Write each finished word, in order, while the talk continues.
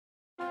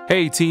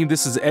Hey team,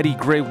 this is Eddie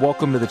Gray.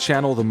 Welcome to the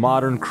channel, The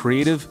Modern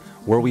Creative,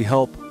 where we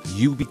help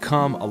you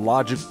become a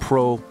Logic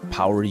Pro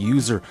power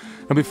user.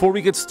 Now before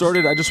we get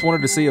started, I just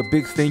wanted to say a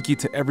big thank you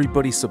to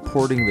everybody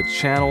supporting the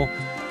channel.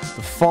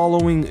 The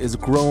following is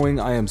growing.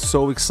 I am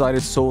so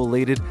excited, so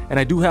elated, and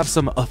I do have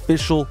some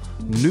official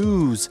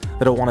news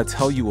that I want to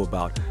tell you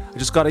about. I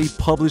just got a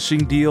publishing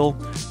deal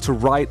to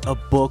write a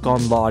book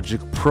on Logic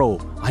Pro.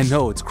 I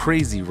know, it's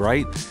crazy,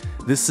 right?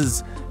 This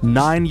is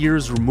 9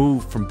 years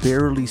removed from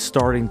barely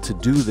starting to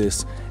do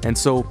this, and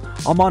so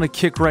I'm on a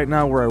kick right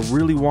now where I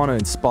really want to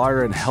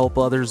inspire and help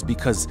others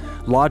because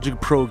Logic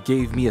Pro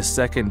gave me a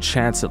second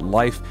chance at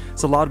life.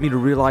 It's allowed me to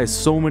realize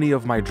so many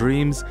of my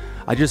dreams.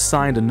 I just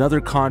signed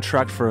another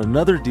contract for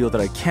another deal that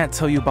I can't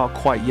tell you about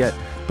quite yet,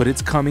 but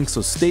it's coming,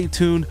 so stay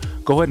tuned.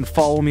 Go ahead and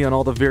follow me on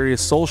all the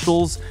various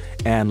socials,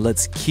 and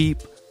let's keep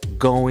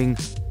going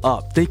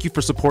up. Thank you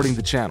for supporting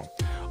the channel.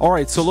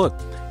 Alright, so look,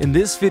 in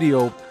this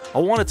video, I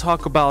want to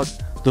talk about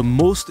the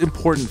most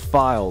important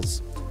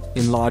files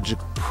in Logic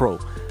Pro.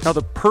 Now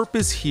the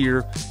purpose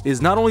here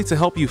is not only to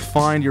help you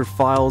find your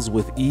files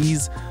with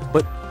ease,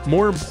 but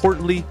more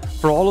importantly,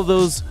 for all of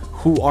those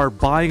who are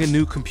buying a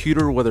new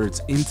computer, whether it's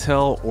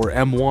Intel or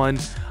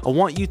M1, I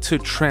want you to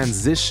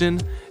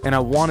transition, and I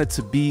want it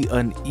to be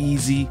an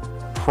easy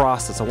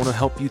process. I want to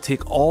help you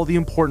take all the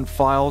important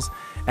files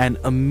and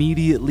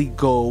immediately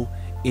go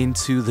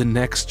into the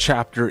next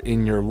chapter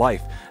in your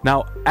life.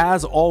 Now,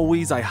 as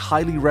always, I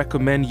highly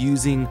recommend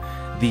using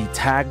the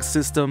tag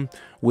system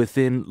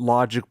within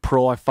Logic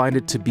Pro. I find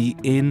it to be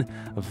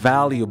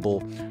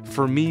invaluable.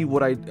 For me,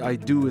 what I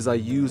do is I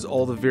use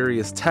all the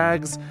various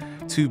tags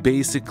to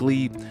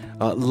basically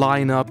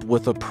line up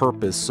with a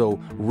purpose. So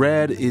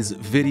red is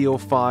video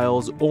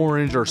files,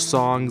 orange are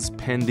songs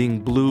pending,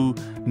 blue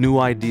new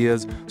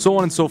ideas, so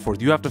on and so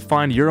forth. You have to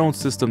find your own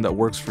system that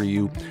works for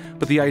you.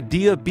 But the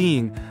idea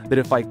being that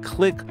if I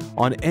click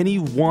on any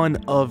one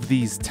of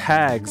these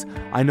tags,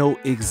 I know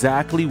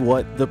exactly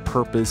what the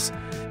purpose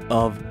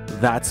of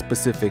that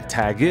specific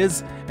tag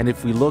is. And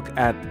if we look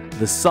at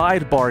the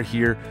sidebar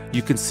here,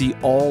 you can see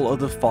all of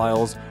the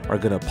files are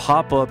going to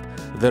pop up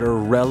that are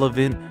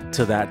relevant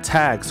to that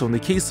tag. So in the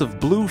case of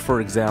blue,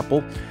 for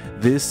example,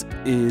 this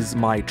is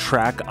my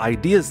track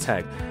ideas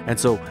tag. And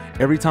so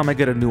every time I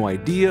get a new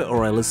idea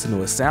or I listen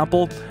to a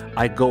sample,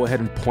 I go ahead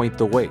and point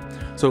the way.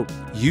 So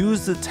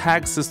use the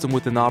tag system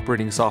within the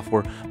operating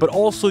software, but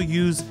also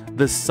use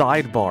the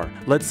sidebar.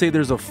 Let's say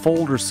there's a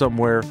folder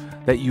somewhere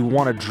that you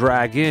want to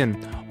drag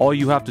in. All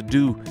you have to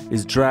do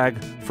is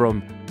drag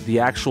from the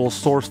actual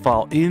source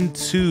file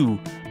into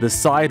the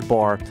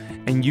sidebar,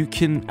 and you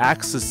can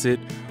access it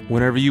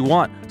whenever you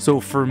want. So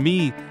for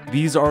me,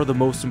 these are the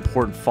most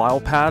important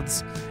file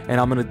paths, and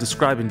I'm going to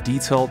describe in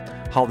detail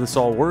how this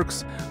all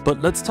works.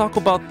 But let's talk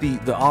about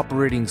the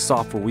operating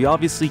software. We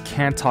obviously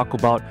can't talk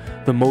about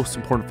the most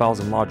important files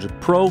in Logic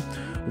Pro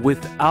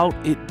without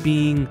it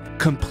being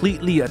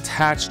completely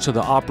attached to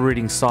the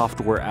operating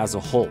software as a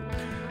whole.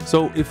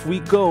 So if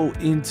we go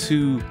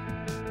into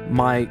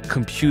my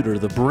computer,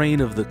 the brain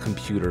of the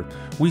computer,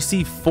 we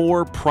see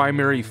four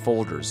primary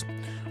folders.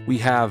 We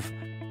have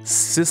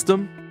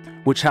System,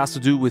 which has to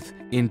do with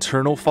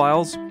internal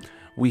files.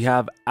 We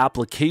have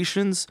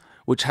Applications,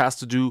 which has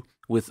to do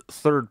with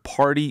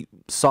third-party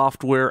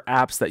software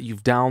apps that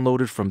you've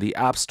downloaded from the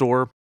App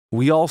Store.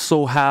 We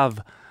also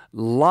have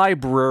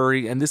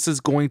Library, and this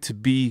is going to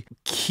be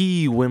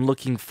key when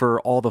looking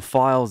for all the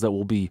files that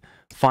we'll be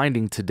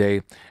finding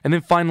today. And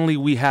then finally,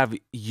 we have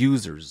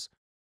Users.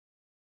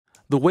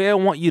 The way I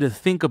want you to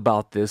think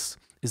about this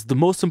is the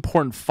most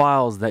important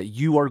files that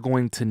you are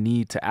going to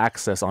need to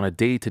access on a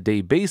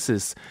day-to-day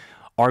basis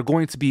are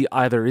going to be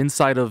either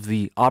inside of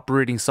the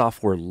operating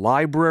software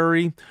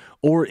library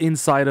or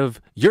inside of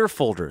your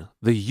folder,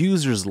 the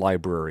users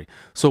library.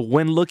 So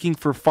when looking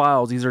for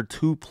files, these are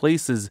two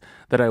places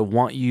that I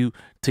want you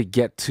to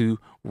get to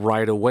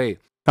right away.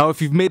 Now,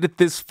 if you've made it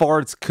this far,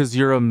 it's because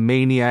you're a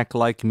maniac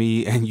like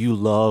me and you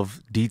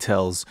love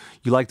details.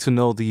 You like to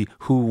know the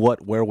who,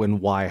 what, where, when,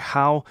 why,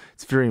 how.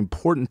 It's very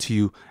important to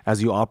you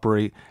as you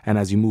operate and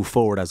as you move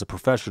forward as a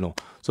professional.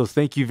 So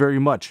thank you very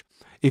much.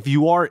 If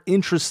you are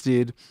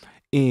interested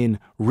in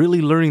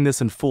really learning this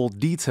in full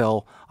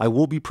detail, I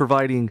will be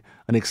providing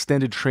an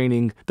extended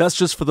training. That's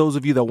just for those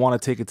of you that want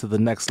to take it to the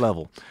next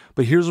level.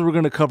 But here's what we're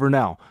going to cover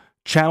now.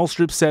 Channel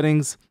strip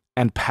settings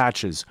and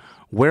patches.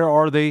 Where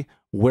are they?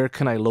 Where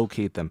can I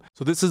locate them?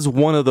 So this is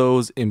one of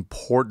those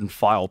important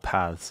file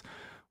paths.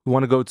 We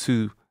want to go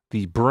to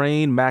the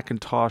brain,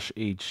 Macintosh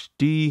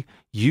HD,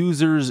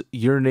 users,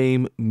 your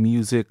name,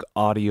 music,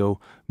 audio,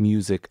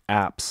 music,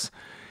 apps.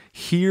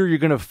 Here you're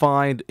going to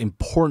find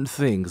important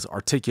things,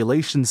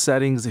 articulation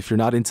settings. If you're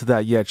not into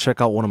that yet,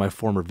 check out one of my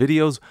former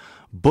videos.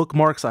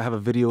 Bookmarks, I have a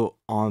video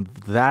on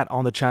that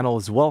on the channel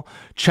as well.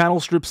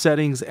 Channel strip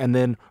settings, and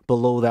then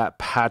below that,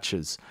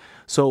 patches.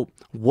 So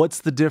what's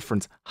the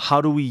difference?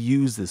 How do we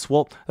use this?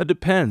 Well, that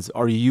depends.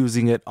 Are you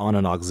using it on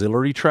an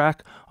auxiliary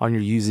track? Are you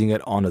using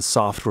it on a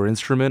software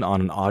instrument, on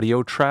an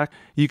audio track?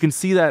 You can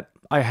see that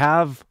I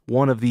have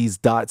one of these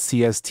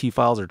 .cst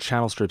files or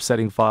channel strip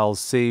setting files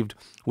saved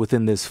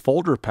within this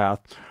folder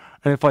path.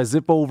 And if I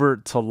zip over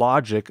to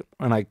Logic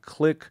and I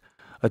click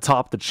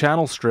atop the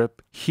channel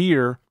strip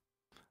here,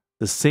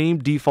 the same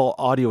default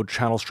audio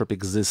channel strip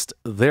exists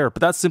there.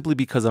 But that's simply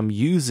because I'm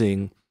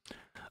using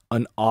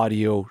an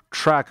audio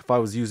track. If I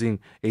was using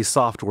a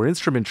software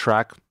instrument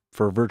track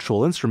for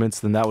virtual instruments,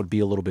 then that would be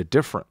a little bit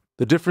different.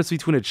 The difference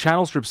between a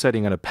channel strip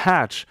setting and a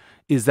patch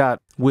is that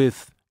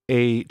with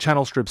a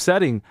channel strip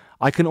setting,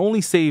 I can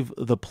only save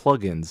the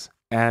plugins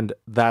and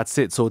that's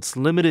it. So it's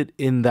limited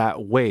in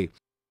that way.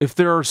 If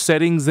there are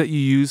settings that you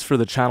use for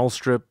the channel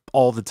strip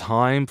all the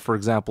time, for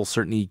example,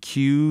 certain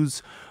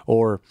EQs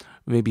or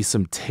maybe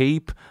some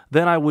tape,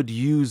 then I would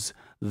use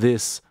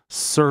this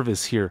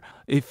service here.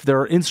 If there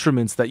are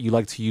instruments that you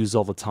like to use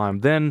all the time,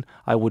 then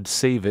I would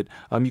save it.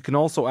 You can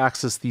also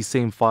access these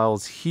same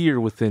files here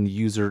within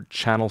user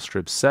channel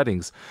strip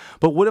settings.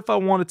 But what if I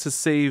wanted to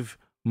save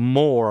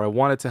more? I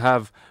wanted to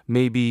have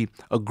maybe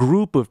a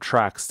group of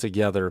tracks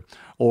together,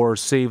 or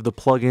save the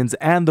plugins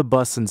and the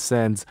bus and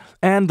sends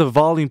and the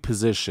volume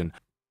position.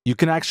 You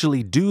can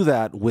actually do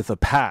that with a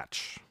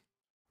patch.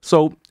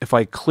 So if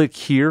I click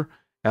here,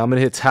 I'm going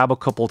to hit tab a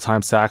couple of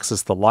times to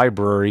access the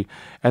library,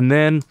 and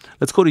then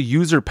let's go to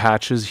user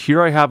patches.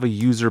 Here I have a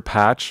user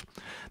patch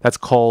that's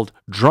called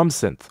drum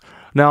synth.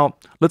 Now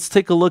let's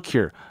take a look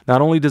here.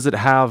 Not only does it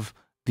have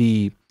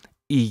the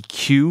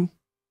EQ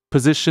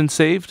position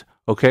saved,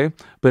 okay,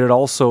 but it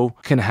also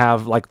can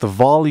have like the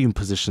volume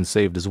position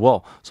saved as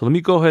well. So let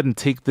me go ahead and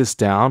take this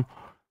down.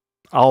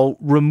 I'll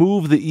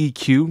remove the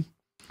EQ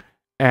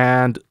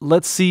and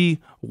let's see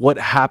what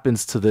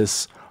happens to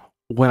this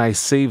when I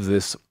save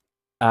this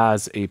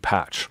as a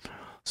patch.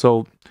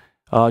 So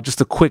just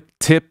a quick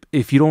tip,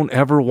 if you don't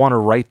ever want to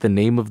write the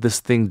name of this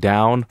thing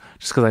down,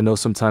 just because I know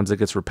sometimes it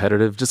gets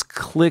repetitive, just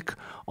click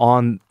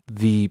on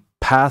the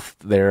path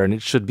there and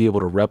it should be able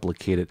to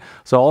replicate it.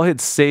 So I'll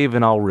hit save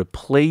and I'll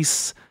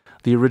replace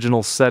the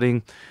original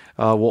setting.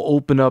 We'll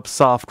open up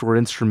software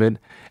instrument,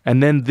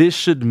 and then this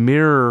should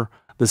mirror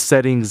the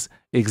settings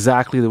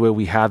exactly the way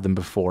we had them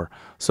before.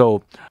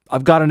 So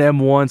I've got an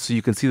M1, so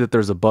you can see that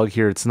there's a bug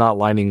here. It's not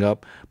lining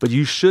up, but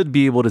you should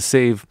be able to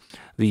save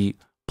the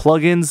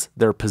plugins,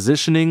 their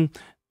positioning,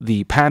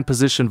 the pan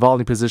position,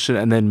 volume position,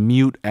 and then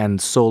mute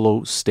and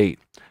solo state.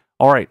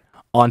 All right,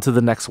 on to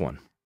the next one.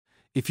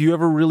 If you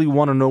ever really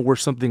want to know where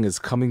something is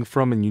coming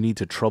from and you need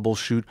to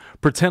troubleshoot,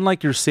 pretend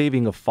like you're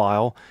saving a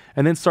file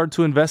and then start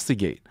to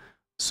investigate.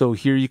 So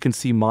here you can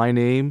see my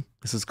name.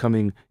 This is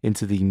coming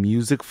into the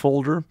music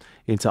folder,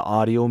 into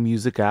audio,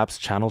 music apps,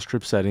 channel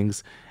strip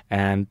settings,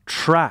 and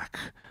track,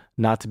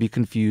 not to be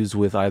confused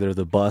with either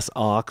the bus,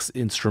 aux,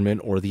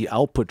 instrument, or the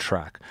output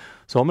track.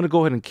 So I'm going to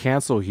go ahead and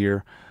cancel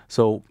here.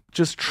 So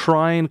just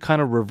try and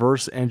kind of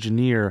reverse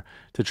engineer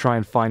to try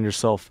and find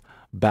yourself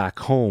back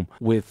home.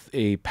 With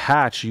a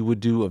patch, you would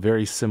do a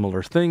very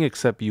similar thing,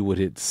 except you would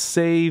hit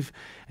save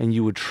and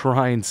you would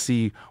try and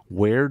see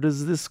where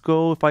does this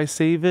go if I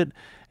save it.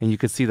 And you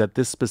can see that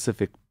this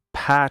specific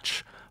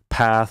patch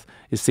path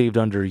is saved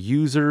under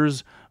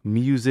users,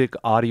 music,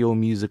 audio,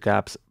 music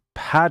apps,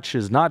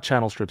 patches, not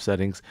channel strip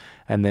settings,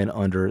 and then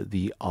under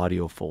the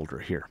audio folder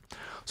here.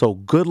 So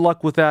good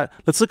luck with that.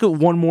 Let's look at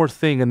one more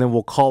thing and then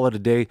we'll call it a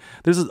day.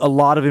 There's a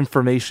lot of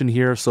information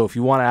here, so if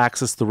you want to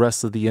access the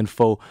rest of the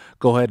info,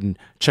 go ahead and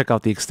check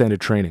out the extended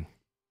training.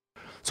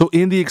 So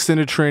in the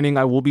extended training,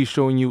 I will be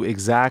showing you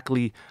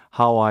exactly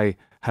how I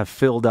have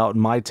filled out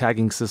my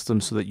tagging system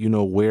so that you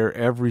know where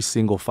every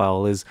single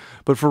file is.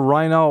 But for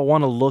right now, I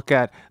want to look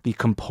at the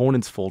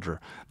components folder.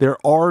 There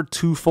are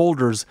two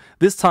folders.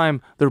 This time,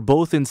 they're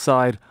both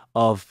inside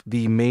of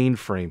the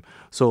mainframe.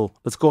 So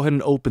let's go ahead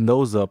and open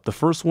those up. The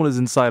first one is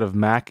inside of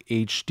Mac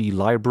HD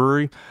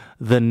library.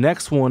 The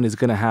next one is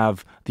going to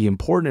have the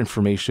important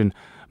information,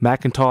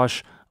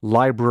 Macintosh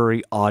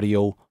library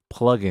audio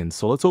plugins.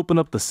 So let's open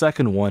up the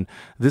second one.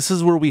 This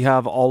is where we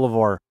have all of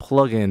our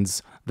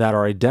plugins that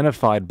are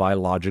identified by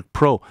Logic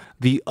Pro.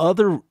 The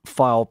other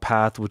file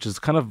path, which is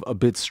kind of a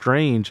bit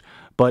strange,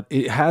 but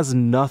it has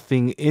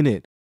nothing in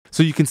it.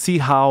 So you can see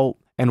how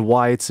and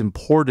why it's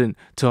important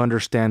to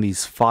understand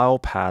these file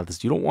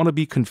paths. You don't want to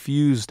be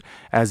confused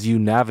as you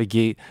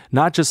navigate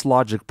not just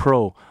Logic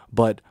Pro,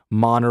 but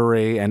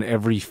Monterey and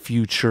every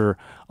future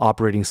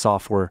operating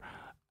software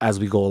as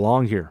we go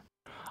along here.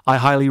 I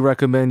highly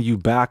recommend you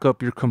back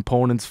up your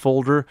components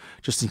folder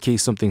just in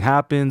case something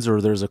happens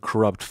or there's a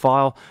corrupt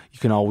file. You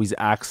can always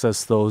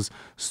access those.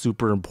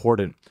 Super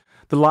important.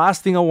 The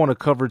last thing I want to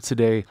cover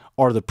today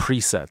are the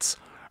presets.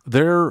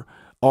 There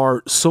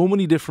are so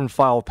many different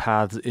file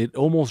paths, it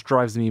almost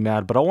drives me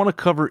mad, but I want to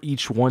cover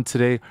each one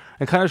today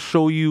and kind of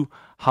show you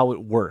how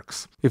it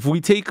works. If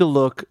we take a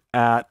look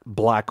at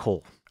Black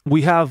Hole,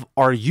 we have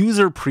our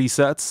user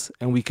presets,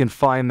 and we can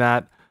find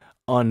that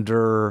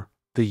under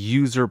the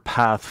user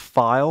path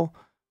file.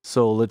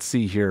 So let's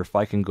see here, if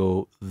I can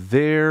go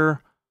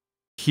there,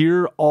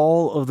 here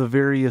all of the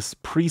various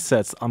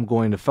presets I'm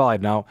going to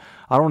find. Now,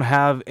 I don't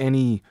have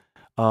any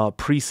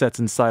presets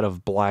inside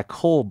of Black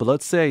Hole, but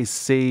let's say I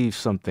save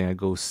something. I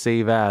go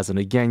save as, and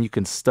again, you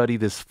can study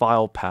this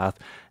file path.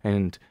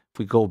 And if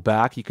we go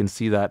back, you can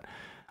see that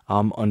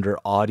I'm under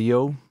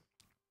Audio,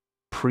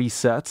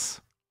 Presets,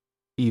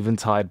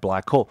 Eventide,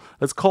 Black Hole.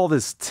 Let's call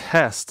this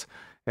Test,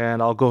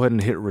 and I'll go ahead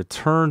and hit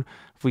Return.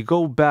 If we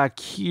go back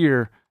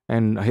here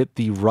and hit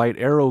the right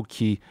arrow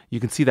key, you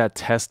can see that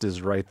test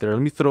is right there.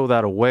 Let me throw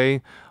that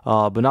away,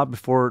 but not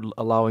before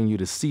allowing you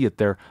to see it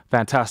there.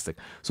 Fantastic.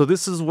 So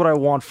this is what I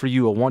want for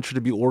you. I want you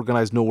to be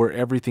organized, know where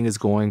everything is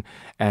going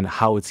and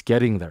how it's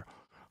getting there.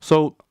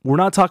 So we're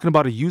not talking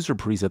about a user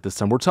preset this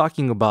time. We're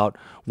talking about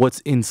what's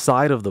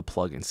inside of the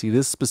plugin. See,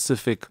 this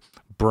specific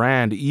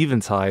brand,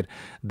 Eventide,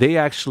 they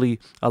actually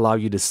allow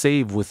you to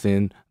save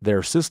within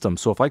their system.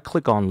 So if I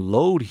click on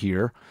load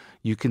here,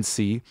 you can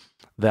see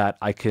that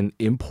I can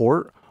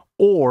import,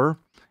 or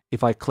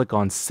if I click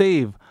on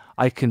save,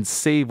 I can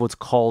save what's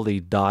called a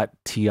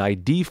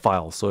 .tid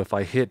file. So if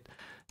I hit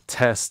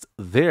test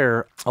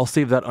there, I'll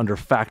save that under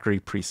factory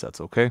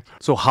presets, okay?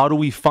 So how do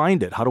we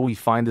find it? How do we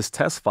find this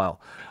test file?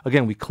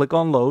 Again, we click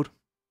on load,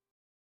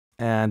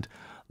 and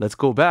let's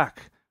go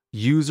back.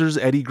 Users,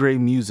 Eddie Gray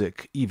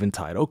Music,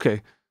 Eventide.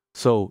 Okay,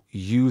 so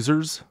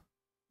users,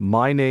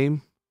 my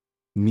name,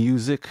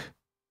 music,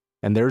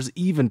 and there's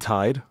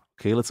Eventide.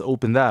 Okay, let's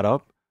open that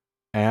up.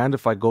 And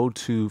if I go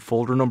to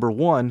folder number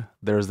 1,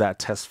 there's that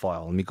test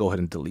file. Let me go ahead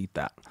and delete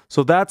that.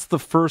 So that's the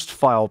first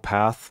file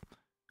path.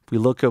 If we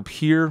look up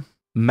here,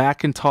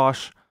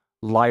 Macintosh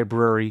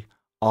library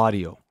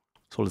audio.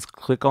 So let's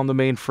click on the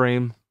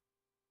mainframe,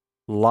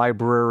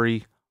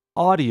 library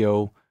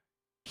audio.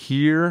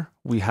 Here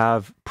we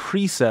have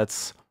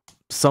presets.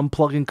 Some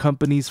plugin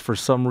companies, for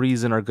some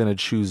reason, are going to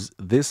choose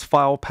this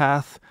file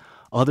path.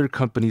 Other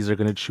companies are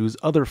going to choose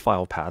other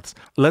file paths.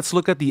 Let's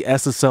look at the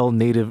SSL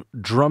native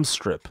drum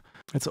strip.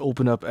 Let's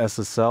open up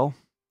SSL.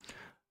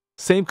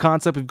 Same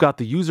concept, we've got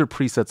the user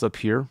presets up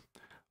here,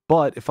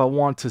 but if I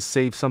want to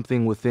save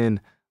something within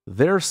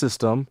their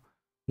system,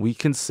 we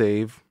can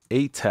save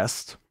a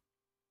test.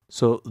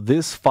 So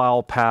this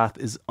file path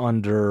is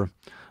under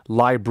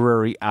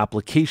library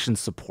application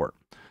support.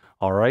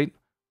 All right,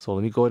 so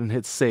let me go ahead and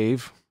hit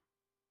save.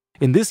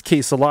 In this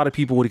case, a lot of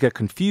people would get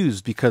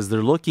confused because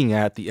they're looking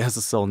at the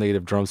SSL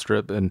native drum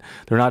strip and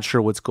they're not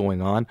sure what's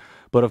going on.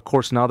 But of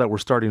course, now that we're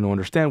starting to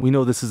understand, we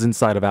know this is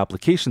inside of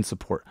application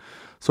support.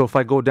 So if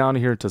I go down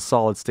here to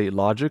solid state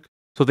logic,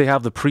 so they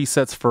have the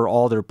presets for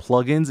all their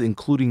plugins,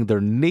 including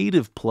their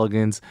native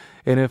plugins.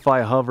 And if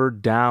I hover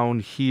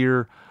down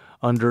here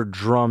under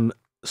drum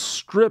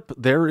strip,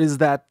 there is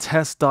that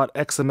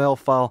test.xml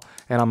file,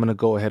 and I'm going to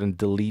go ahead and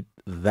delete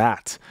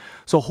that.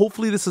 So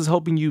hopefully this is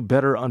helping you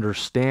better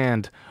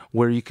understand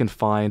where you can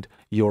find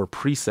your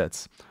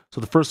presets. So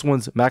the first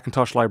one's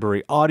Macintosh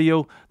library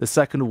audio. The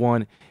second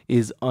one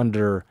is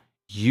under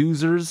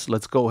users.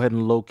 Let's go ahead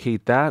and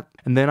locate that.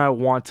 And then I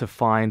want to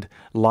find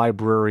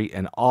library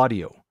and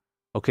audio.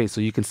 Okay,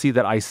 so you can see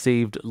that I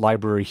saved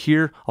library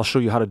here. I'll show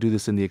you how to do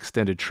this in the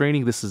extended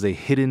training. This is a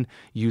hidden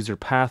user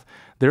path.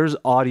 There's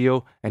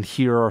audio, and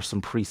here are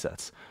some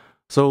presets.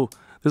 So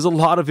there's a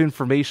lot of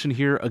information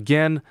here.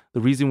 Again,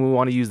 the reason we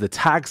want to use the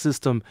tag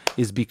system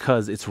is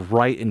because it's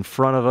right in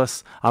front of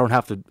us. I don't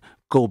have to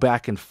go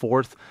back and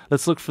forth.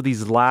 Let's look for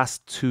these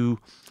last two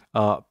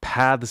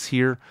paths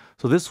here.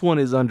 So this one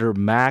is under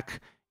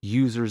Mac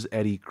users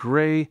Eddie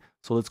Gray.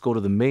 So let's go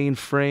to the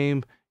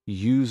mainframe,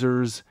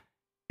 users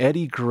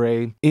Eddie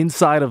Gray.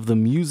 Inside of the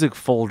music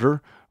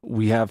folder,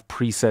 we have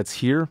presets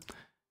here,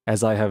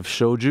 as I have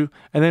showed you.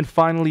 And then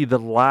finally, the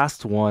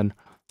last one,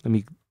 let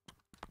me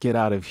get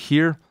out of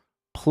here.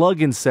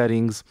 Plugin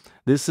settings.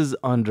 This is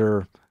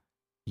under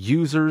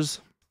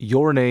users,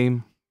 your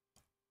name,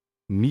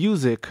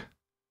 music,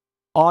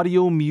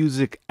 audio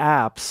music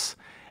apps,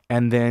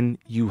 and then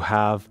you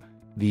have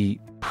the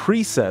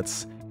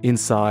presets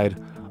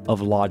inside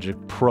of Logic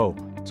Pro.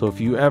 So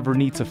if you ever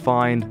need to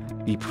find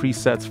the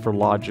presets for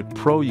Logic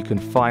Pro, you can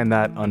find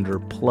that under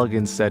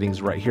plugin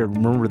settings right here.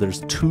 Remember, there's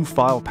 2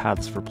 file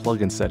paths for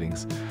plugin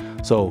settings.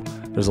 So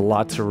there's a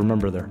lot to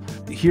remember there.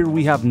 Here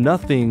we have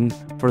nothing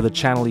for the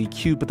channel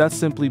EQ, but that's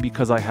simply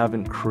because I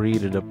haven't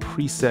created a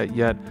preset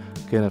yet.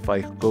 Again, if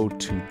I go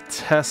to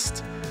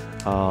test,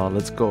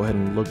 let's go ahead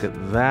and look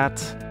at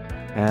that.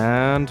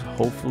 And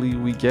hopefully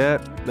we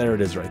get, there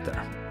it is right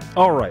there.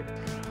 All right.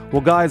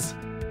 Well, guys,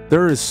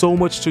 there is so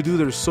much to do.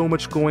 There's so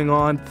much going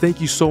on. Thank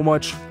you so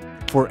much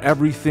for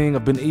everything.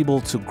 I've been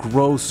able to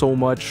grow so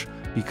much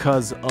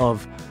because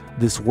of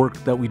this work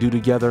that we do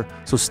together.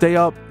 So stay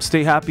up,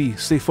 stay happy,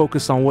 stay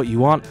focused on what you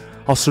want.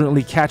 I'll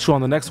certainly catch you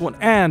on the next one,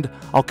 and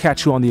I'll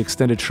catch you on the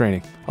extended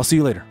training. I'll see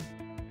you later.